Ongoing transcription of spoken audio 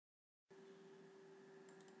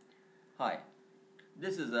Hi,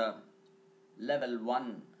 this is a level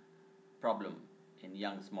 1 problem in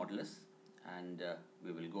Young's modulus, and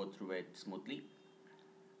we will go through it smoothly.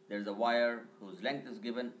 There is a wire whose length is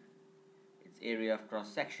given, its area of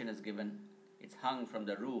cross section is given, it's hung from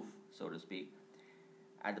the roof, so to speak.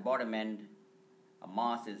 At the bottom end, a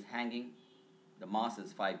mass is hanging, the mass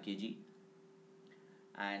is 5 kg,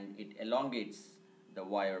 and it elongates the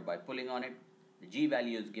wire by pulling on it. The G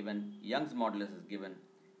value is given, Young's modulus is given.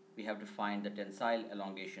 We have to find the tensile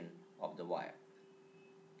elongation of the wire.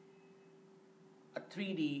 A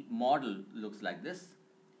 3D model looks like this.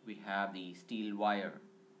 We have the steel wire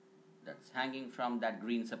that's hanging from that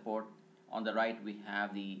green support. On the right we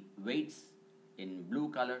have the weights in blue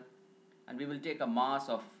color, and we will take a mass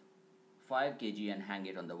of 5 kg and hang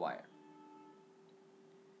it on the wire.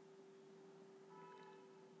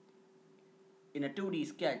 In a 2D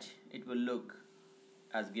sketch it will look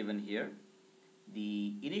as given here.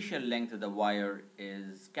 The initial length of the wire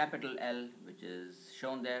is capital L, which is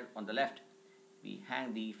shown there. On the left we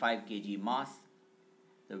hang the 5 kg mass.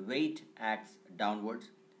 The weight acts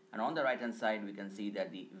downwards, and on the right hand side we can see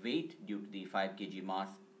that the weight due to the 5 kg mass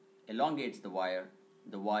elongates the wire.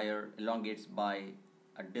 The wire elongates by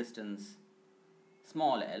a distance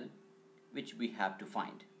small l, which we have to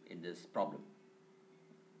find in this problem.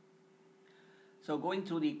 So going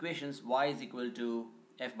through the equations, y is equal to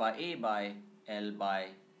F by A by L by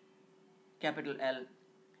capital L,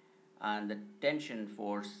 and the tension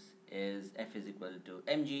force is F is equal to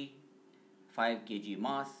mg, 5 kg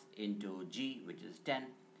mass into g, which is 10,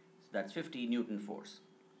 so that's 50 Newton force.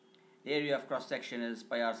 The area of cross section is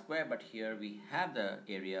pi r square, but here we have the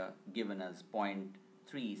area given as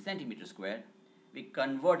 0.3 centimeter square. We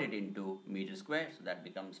convert it into meter square, so that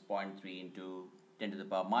becomes 0.3 into 10 to the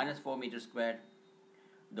power minus 4 meters squared.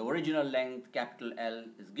 The original length, capital L,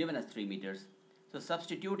 is given as 3 meters. So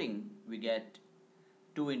substituting, we get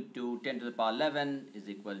 2 into 10 to the power 11 is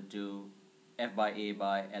equal to F by A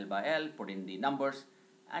by L by L. Put in the numbers,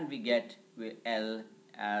 and we get L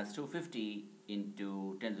as 250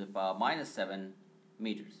 into 10 to the power minus 7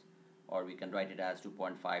 meters. Or we can write it as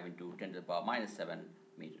 2.5 into 10 to the power minus 7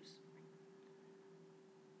 meters.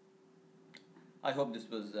 I hope this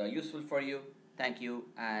was useful for you. Thank you,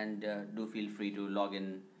 and do feel free to log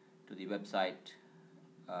in to the website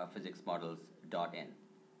physicsmodels.in.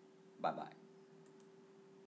 Bye bye.